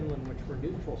and Finland, which were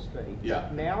neutral states. Yeah.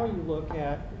 Now you look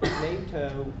at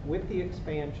NATO with the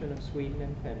expansion of Sweden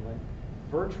and Finland,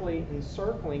 virtually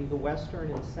encircling the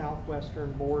western and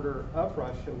southwestern border of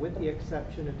Russia, with the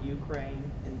exception of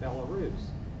Ukraine and Belarus.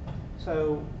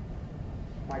 So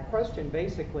my question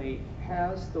basically,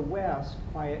 has the West,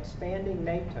 by expanding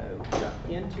NATO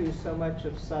into so much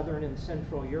of southern and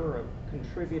central Europe,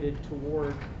 contributed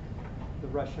toward the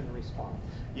Russian response?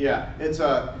 Yeah, it's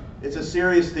a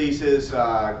serious thesis.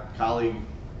 Colleague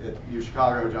at U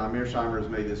Chicago, John Mearsheimer, has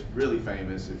made this really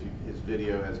famous. His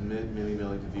video has many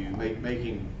millions of views,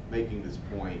 making this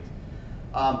point.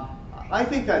 I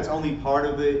think that's only part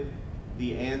of the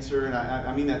answer, and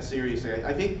I mean that seriously.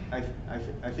 I think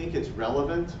it's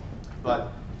relevant,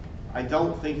 but I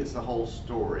don't think it's the whole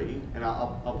story. And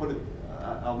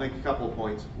I'll make a couple of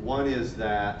points. One is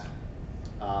that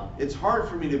it's hard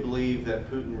for me to believe that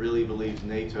Putin really believes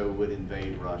NATO would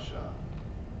invade Russia.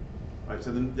 Right,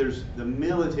 so there's the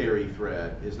military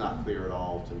threat is not clear at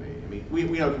all to me. I mean, we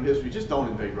know from history, just don't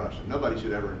invade Russia. Nobody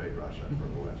should ever invade Russia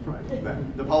from the West,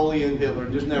 right? Napoleon, Hitler,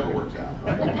 just never works out,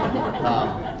 right?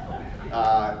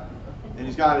 And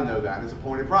he's got to know that. It's a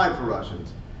point of pride for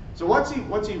Russians. So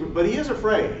but he is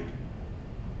afraid.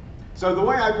 So the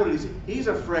way I put it is, he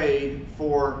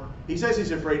says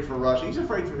he's afraid for Russia. He's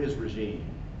afraid for his regime.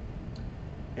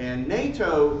 And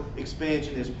NATO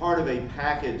expansion is part of a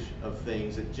package of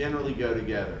things that generally go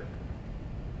together.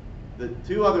 The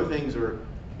 2 other things are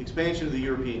expansion of the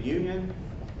European Union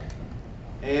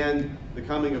and the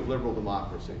coming of liberal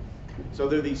democracy. So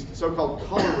there are these so-called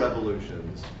color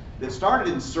revolutions that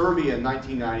started in Serbia in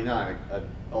 1999, an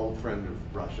old friend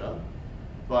of Russia.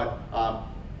 But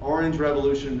Orange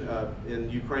Revolution in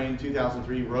Ukraine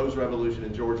 2003, Rose Revolution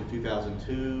in Georgia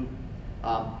 2002,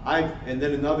 and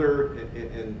then another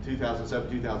in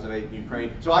 2007, 2008 in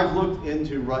Ukraine. So I've looked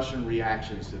into Russian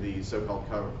reactions to these so-called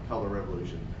color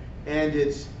revolutions, and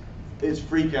it's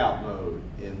freak out mode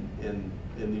in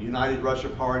the United Russia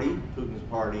Party, Putin's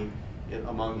party,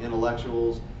 among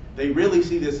intellectuals. They really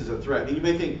see this as a threat. And you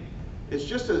may think it's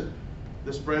just the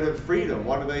spread of freedom.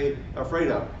 What are they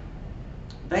afraid of?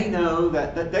 They know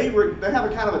that they have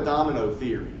a kind of a domino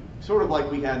theory, sort of like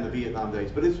we had in the Vietnam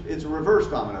days, but it's a reverse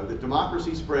domino, that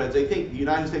democracy spreads. They think the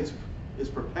United States is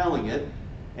propelling it,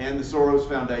 and the Soros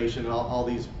Foundation and all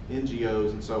these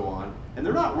NGOs and so on. And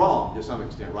they're not wrong to some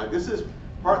extent, right? This is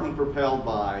partly propelled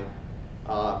by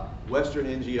Western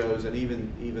NGOs and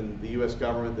even the U.S.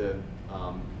 government, the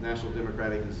National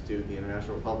Democratic Institute, the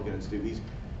International Republican Institute. These,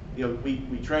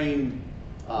 we train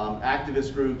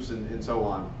activist groups and so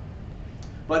on.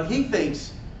 But he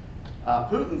thinks,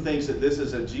 Putin thinks that this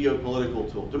is a geopolitical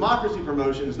tool. Democracy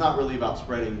promotion is not really about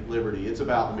spreading liberty. It's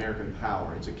about American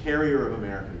power. It's a carrier of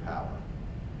American power.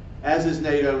 As is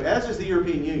NATO, as is the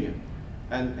European Union.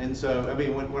 And so, I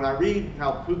mean, when I read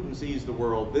how Putin sees the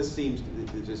world, this seems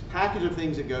this package of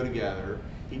things that go together.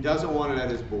 He doesn't want it at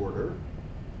his border,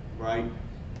 right?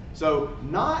 So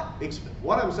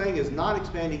what I'm saying is not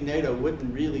expanding NATO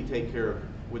wouldn't really take care of,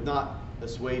 would not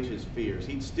assuage his fears.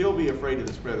 He'd still be afraid of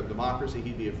the spread of democracy.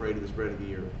 He'd be afraid of the spread of the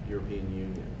European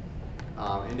Union.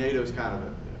 And NATO's kind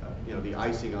of the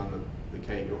icing on the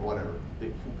cake or whatever.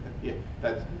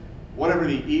 That's whatever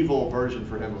the evil version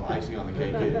for him of icing on the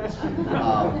cake is.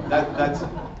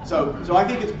 So I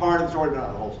think it's part of the story, but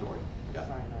not the whole story. Yeah.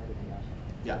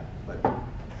 Yeah. But.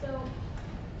 So,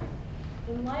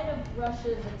 in light of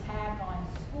Russia's attack on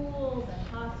schools and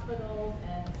hospitals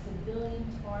and civilian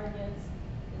targets,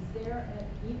 is there,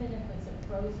 even if it's a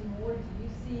frozen war, do you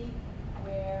see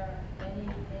where any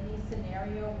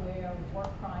scenario where war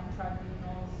crime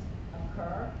tribunals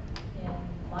occur in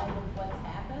light of what's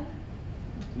happened?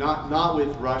 Not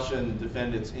with Russian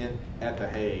defendants at The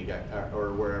Hague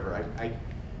or wherever.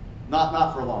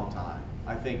 Not for a long time.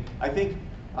 I think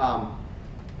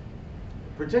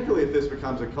particularly if this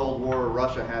becomes a Cold War,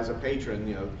 Russia has a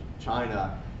patron,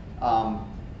 China.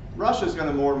 Russia's going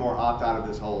to more and more opt out of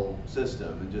this whole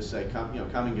system and just say, come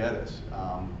and get us.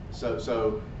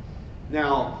 So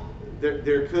now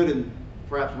there could and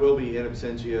perhaps will be in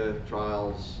absentia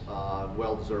trials,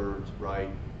 well deserved, right?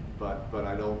 But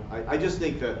I just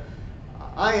think that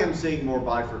I am seeing more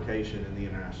bifurcation in the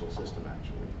international system,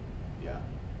 actually. Yeah.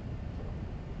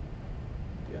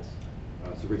 Yes.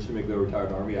 So Rich DeMiglo,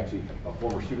 retired Army, actually a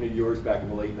former student of yours back in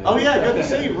the late 90s. Oh yeah, good to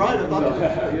see you. Right, I love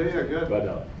that. Yeah, good.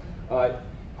 But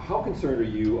how concerned are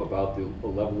you about the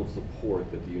level of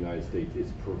support that the United States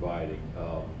is providing?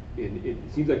 It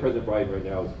seems like President Biden right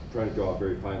now is trying to draw a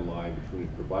very fine line between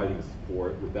providing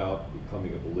support without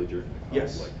becoming a belligerent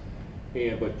conflict.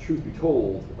 Yes. But truth be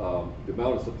told, the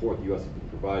amount of support the U.S. has been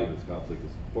providing in this conflict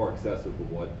is far excessive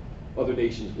of what other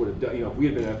nations would have done. If we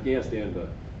had been in Afghanistan,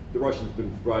 the Russians have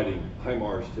been providing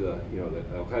HIMARS to the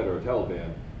Al-Qaeda or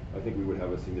Taliban, I think we would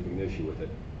have a significant issue with it.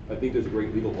 I think there's a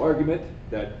great legal argument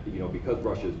that because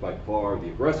Russia is by far the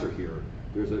aggressor here,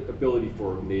 there's an ability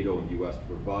for NATO and the U.S. to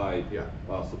provide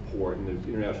support, and there's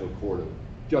International Court of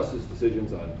Justice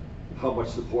decisions on how much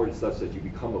support is such that you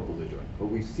become a belligerent. But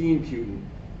we've seen Putin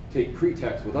take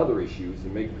pretext with other issues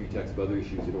and make pretext of other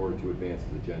issues in order to advance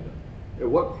his agenda. At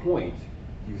what point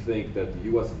do you think that the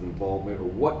U.S.'s involvement, or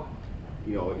what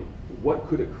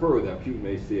could occur that Putin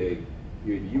may say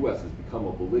the U.S. has become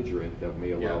a belligerent that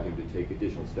may allow him to take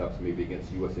additional steps, maybe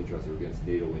against U.S. interests or against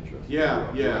NATO interests?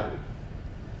 Yeah,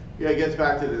 it gets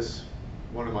back to this,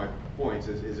 one of my points,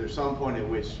 is there some point at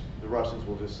which the Russians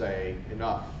will just say,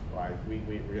 enough, right?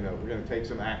 We're gonna take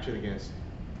some action against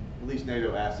at least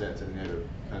NATO assets in a NATO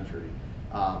country.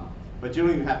 But you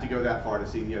don't even have to go that far to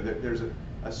see, there's a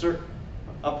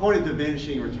point of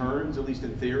diminishing returns, at least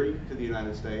in theory, to the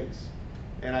United States.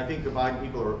 And I think the Biden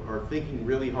people are thinking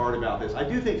really hard about this. I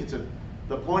do think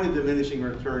the point of diminishing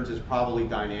returns is probably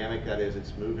dynamic, that is,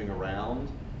 it's moving around.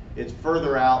 It's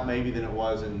further out maybe than it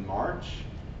was in March.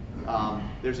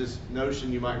 There's this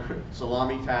notion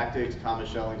salami tactics, Thomas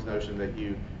Schelling's notion that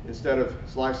you, instead of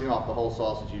slicing off the whole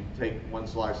sausage, you take one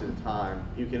slice at a time.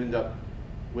 You can end up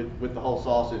with the whole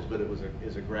sausage, but it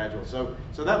is a gradual. So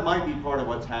that might be part of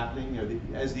what's happening.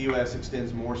 As the U.S.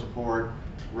 extends more support,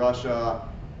 Russia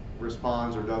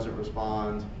responds or doesn't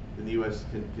respond, then the U.S.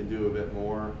 can do a bit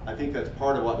more. I think that's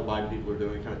part of what the Biden people are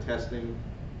doing, kind of testing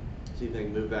see if they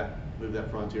can move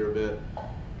that frontier a bit.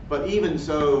 But even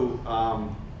so,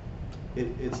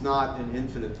 it's not an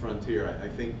infinite frontier. I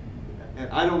think, and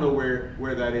I don't know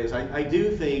where that is. I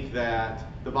do think that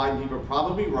the Biden people are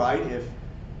probably right if,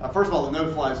 first of all, the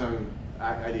no-fly zone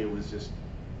idea was just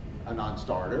a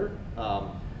non-starter,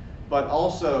 but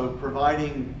also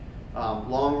providing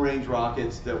long-range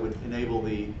rockets that would enable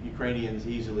the Ukrainians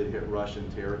easily to hit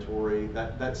Russian territory.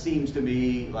 That seems to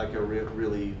me like a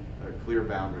really clear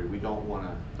boundary. We don't want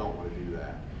to do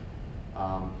that.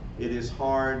 It is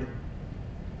hard.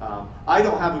 I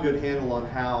don't have a good handle on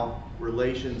how our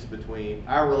relations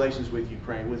with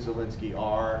Ukraine, with Zelensky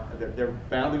are. They're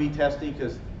bound to be testy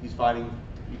because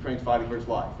Ukraine's fighting for its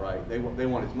life, right? They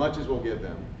want as much as we'll give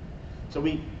them. So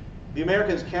the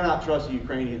Americans cannot trust the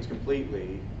Ukrainians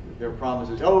completely. Their promise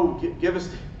is, oh, give us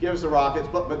the rockets,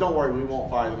 but don't worry, we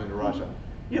won't fire them into Russia.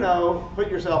 You know,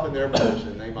 put yourself in their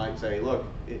position. They might say, look,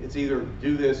 it's either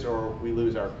do this or we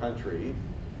lose our country,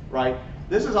 right?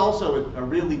 This is also a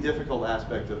really difficult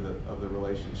aspect of the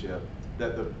relationship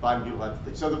that the Biden people have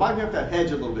to. So the Biden people have to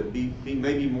hedge a little bit, be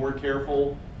maybe more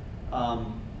careful,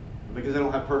 because they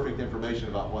don't have perfect information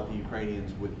about what the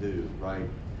Ukrainians would do, right?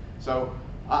 So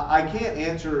I can't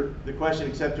answer the question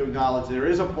except to acknowledge there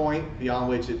is a point beyond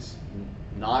which it's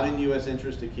not in U.S.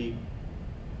 interest to keep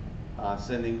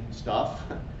sending stuff,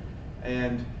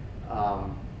 and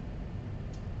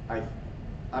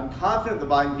I'm confident the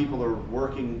Biden people are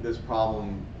working this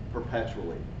problem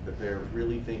perpetually, that they're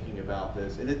really thinking about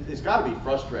this, and it's got to be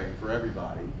frustrating for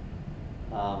everybody.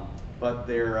 But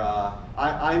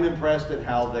I'm impressed at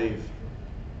how they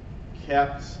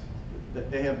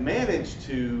have managed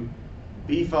to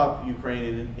beef up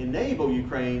Ukraine and enable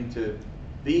Ukraine to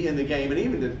be in the game and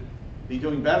even to be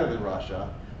doing better than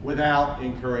Russia without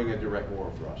incurring a direct war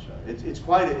with Russia. It's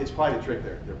quite a trick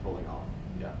they're pulling off.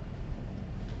 Yeah.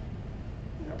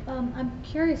 I'm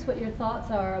curious what your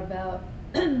thoughts are about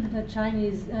the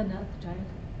Chinese, not the Chinese,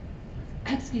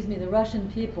 excuse me, the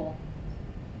Russian people,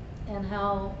 and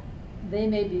how they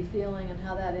may be feeling and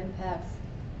how that impacts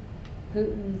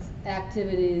Putin's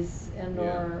activities and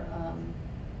or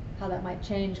how that might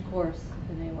change course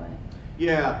in any way.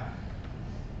 Yeah.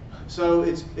 So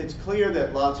it's clear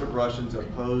that lots of Russians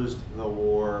opposed the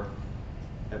war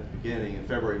at the beginning, in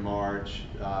February, March.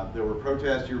 There were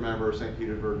protests, you remember, St.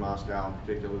 Petersburg, Moscow, in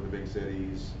particular the big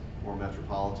cities, more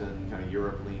metropolitan, kind of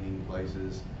Europe-leaning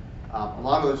places. A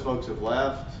lot of those folks have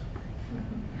left,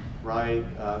 right,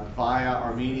 via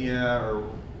Armenia or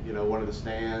one of the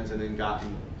stands, and then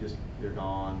they're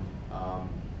gone.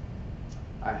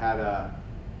 I had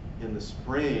in the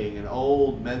spring, an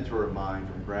old mentor of mine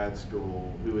from grad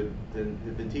school who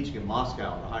had been teaching in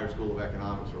Moscow at the Higher School of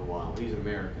Economics for a while. He's an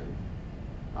American.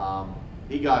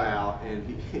 He got out and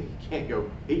he can't go.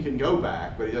 He can go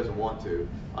back, but he doesn't want to.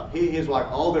 His wife,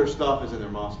 all their stuff is in their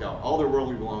Moscow. All their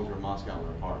worldly belongings are in Moscow in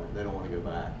their apartment. They don't want to go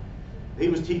back. He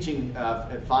was teaching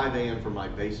at 5 a.m. from my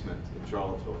basement in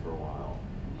Charlottesville for a while,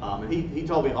 and he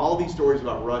told me all these stories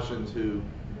about Russians who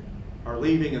are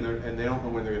leaving and they don't know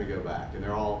when they're going to go back, and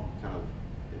they're all kind of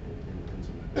in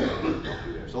some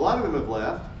there. So a lot of them have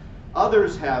left.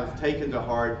 Others have taken to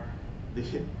heart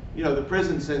the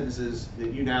prison sentences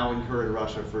that you now incur in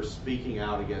Russia for speaking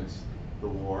out against the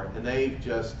war, and they've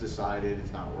just decided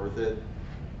it's not worth it.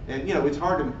 And it's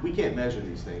hard we can't measure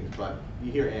these things, but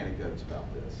you hear anecdotes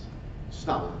about this. It's just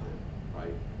not worth it,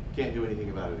 right? Can't do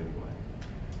anything about it anyway.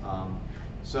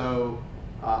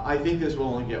 I think this will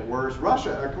only get worse.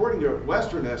 Russia, according to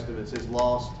Western estimates, has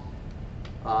lost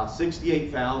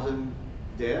 68,000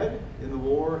 dead in the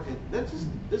war. And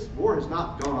this war has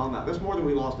not gone on that. That's more than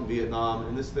we lost in Vietnam,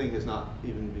 and this thing has not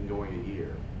even been going a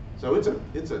year. So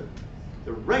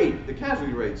the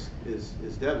casualty rates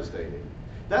is devastating.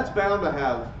 That's bound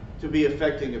to be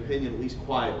affecting opinion, at least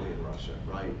quietly in Russia,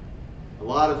 right? A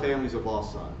lot of families have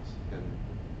lost sons, and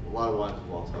a lot of wives have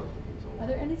lost husbands and so on. Are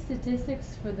there any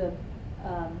statistics for the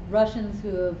Russians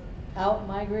who have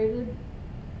out-migrated?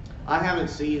 I haven't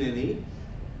seen any.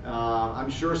 I'm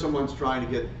sure someone's trying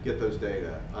to get those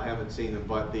data. I haven't seen them,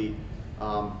 but the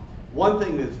one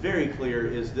thing that's very clear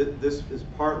is that this is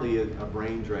partly a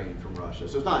brain drain from Russia.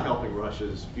 So it's not helping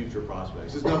Russia's future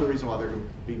prospects. It's another reason why they're going to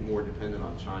be more dependent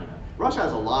on China. Russia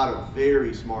has a lot of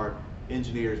very smart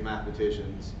engineers,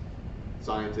 mathematicians,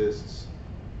 scientists,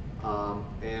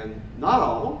 and not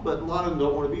all, but a lot of them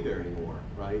don't want to be there anymore,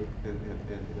 right? And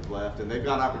have left, and they've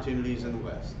got opportunities in the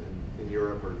West, in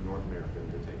Europe or North America,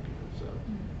 and they're taking them. So,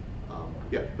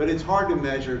 yeah, but it's hard to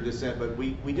measure dissent. But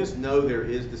we just know there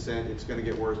is dissent. It's going to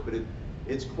get worse, but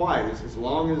it's quiet. As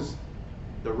long as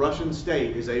the Russian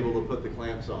state is able to put the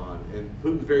clamps on, and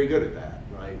Putin's very good at that,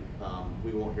 right?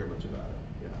 We won't hear much about it.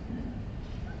 Yeah.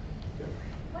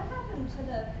 what happened to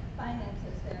the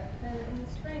finances there? In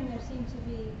the spring, there seemed to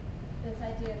be this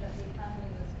idea that the economy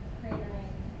was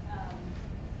cratering,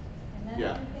 and then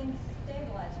Yeah. everything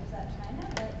stabilized. Was that China?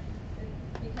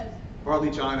 Because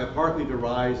Partly China, partly the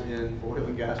rise in oil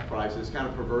and gas prices. Kind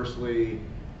of perversely,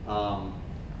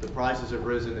 the prices have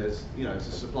risen as, you know, it's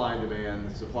a supply and demand.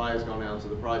 The supply has gone down, so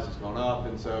the price has gone up,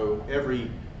 and so every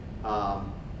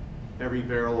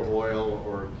barrel of oil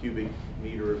or cubic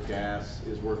meter of gas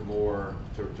is worth more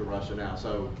to Russia now.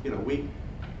 So, you know,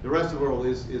 the rest of the world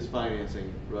is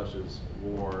financing Russia's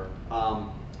war.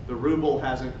 The ruble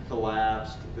hasn't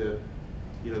collapsed. The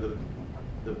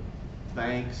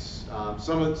banks,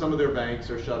 some of their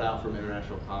banks are shut out from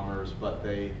international commerce, but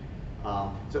they.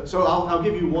 So I'll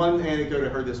give you one anecdote I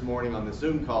heard this morning on the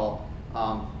Zoom call.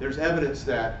 There's evidence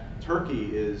that Turkey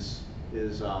is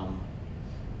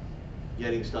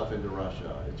getting stuff into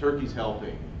Russia. Turkey's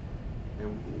helping,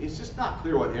 and it's just not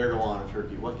clear what Erdogan of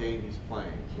Turkey, what game he's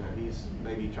playing. You know, he's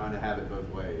maybe trying to have it both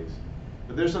ways.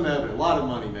 But there's some evidence. A lot of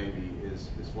money maybe is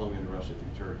flowing into Russia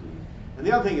through Turkey. And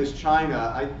the other thing is China.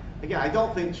 I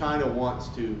don't think China wants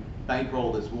to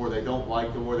bankroll this war. They don't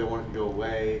like the war. They want it to go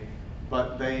away.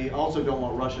 But they also don't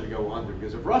want Russia to go under.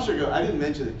 Because if Russia goes, I didn't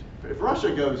mention it, if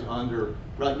Russia goes under,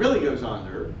 really goes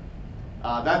under,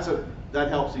 that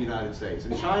helps the United States.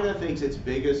 And China thinks its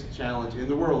biggest challenge in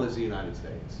the world is the United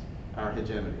States, our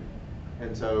hegemony.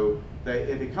 And so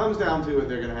if it comes down to it,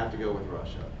 they're going to have to go with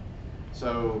Russia.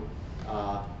 So,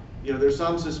 you know, there's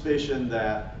some suspicion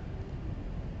that,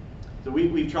 so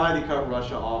we've tried to cut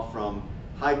Russia off from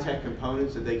high-tech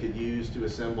components that they could use to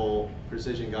assemble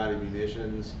precision-guided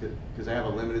munitions, because they have a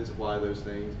limited supply of those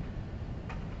things.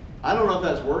 I don't know if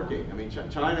that's working. I mean,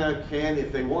 China can,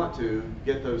 if they want to,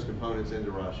 get those components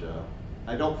into Russia.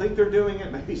 I don't think they're doing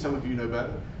it. Maybe some of you know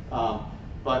better.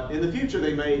 But in the future,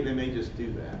 they may just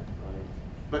do that. Right?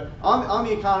 But on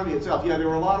the economy itself, yeah, there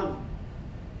were a lot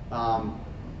of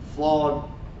flawed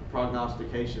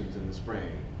prognostications in the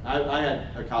spring. I had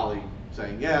a colleague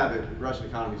saying, yeah, the Russian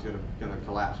economy is going to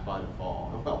collapse by the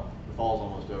fall. Well, the fall's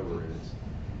almost over, and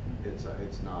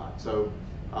it's not. So,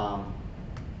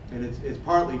 and it's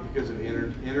partly because of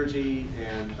energy,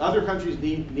 and other countries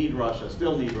need Russia,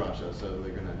 still need Russia, so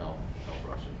they're going to help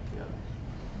Russia.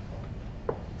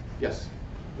 Yeah. Yes.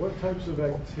 What types of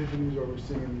activities are we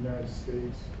seeing in the United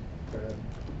States that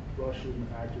Russian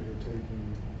actors are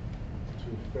taking to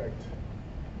affect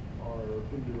our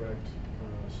indirect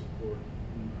support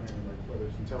in Ukraine, like whether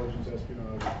it's intelligence,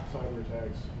 espionage, cyber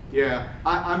attacks? Yeah,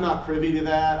 I'm not privy to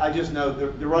that. I just know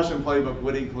the Russian playbook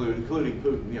would include, including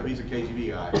Putin. You know, he's a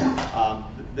KGB guy.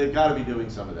 They've got to be doing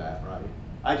some of that, right?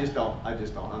 I just don't.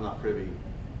 I'm not privy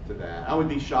to that. I would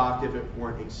be shocked if it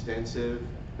weren't extensive,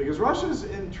 because Russia's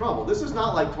in trouble. This is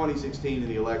not like 2016 in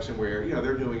the election where, you know,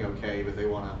 they're doing okay, but they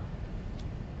want to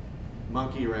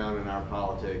monkey around in our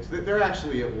politics. They're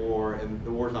actually at war, and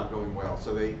the war's not going well.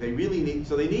 So they really need.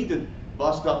 So they need to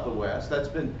bust up the West.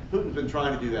 Putin's been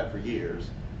trying to do that for years.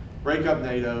 Break up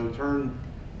NATO, turn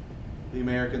the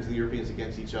Americans and the Europeans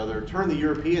against each other, turn the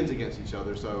Europeans against each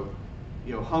other. So,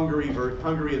 you know, Hungary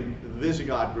and the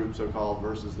Visegrad group, so-called,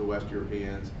 versus the West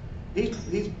Europeans.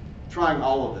 He's trying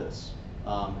all of this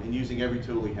and using every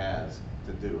tool he has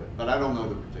to do it. But I don't know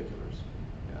the particulars.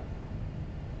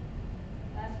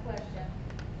 Last question.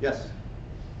 Yes.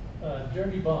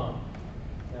 Dirty bomb.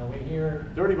 Now we hear.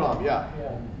 Dirty bomb, yeah.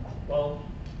 Yeah. Well,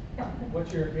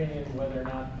 what's your opinion whether or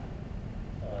not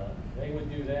they would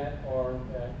do that, or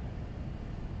that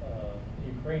the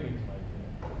Ukrainians might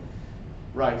do it?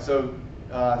 Right. So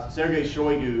Sergei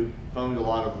Shoigu phoned a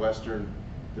lot of Western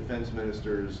defense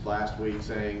ministers last week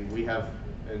saying we have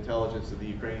intelligence that the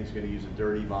Ukrainians are going to use a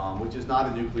dirty bomb, which is not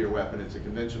a nuclear weapon. It's a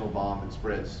conventional bomb that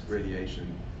spreads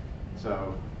radiation.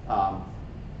 So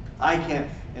I can't,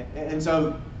 and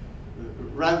so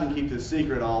rather than keep this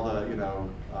secret, all the, you know,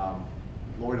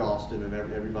 Lloyd Austin and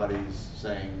everybody's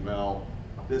saying, well,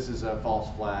 this is a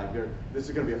false flag. This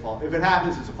is going to be a false, if it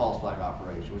happens, it's a false flag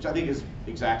operation, which I think is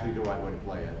exactly the right way to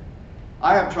play it.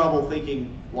 I have trouble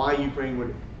thinking why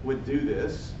Ukraine would do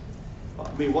this.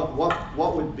 I mean,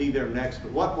 what would be their next,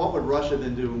 what would Russia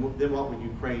then do, and then what would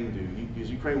Ukraine do? Does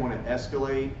Ukraine want to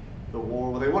escalate the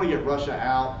war? Well, they want to get Russia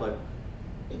out, but,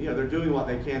 you know, they're doing what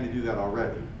they can to do that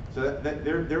already. So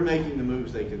they're making the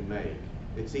moves they can make,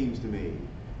 it seems to me.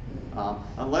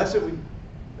 Unless it would,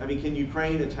 I mean, can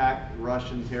Ukraine attack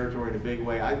Russian territory in a big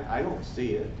way? I don't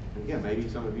see it. Again, maybe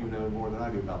some of you know more than I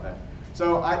do about that.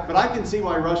 So, but I can see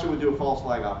why Russia would do a false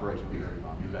flag operation with dirty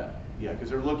bomb, you bet. Yeah,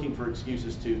 because they're looking for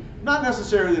excuses to, not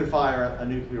necessarily to fire a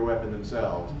nuclear weapon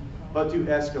themselves, but to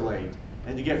escalate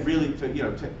and to get really, to, you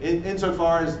know,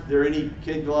 insofar as there are any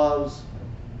kid gloves,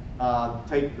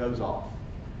 take those off.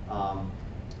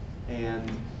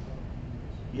 And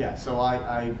yeah, so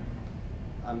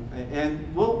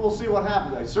and we'll see what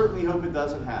happens. I certainly hope it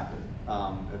doesn't happen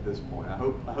at this point. I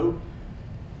hope,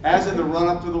 as in the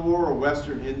run-up to the war, where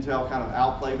Western intel kind of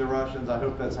outplayed the Russians, I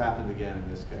hope that's happened again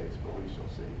in this case, but we shall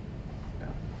see. Yeah,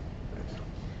 thanks.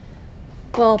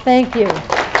 Well, thank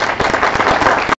you.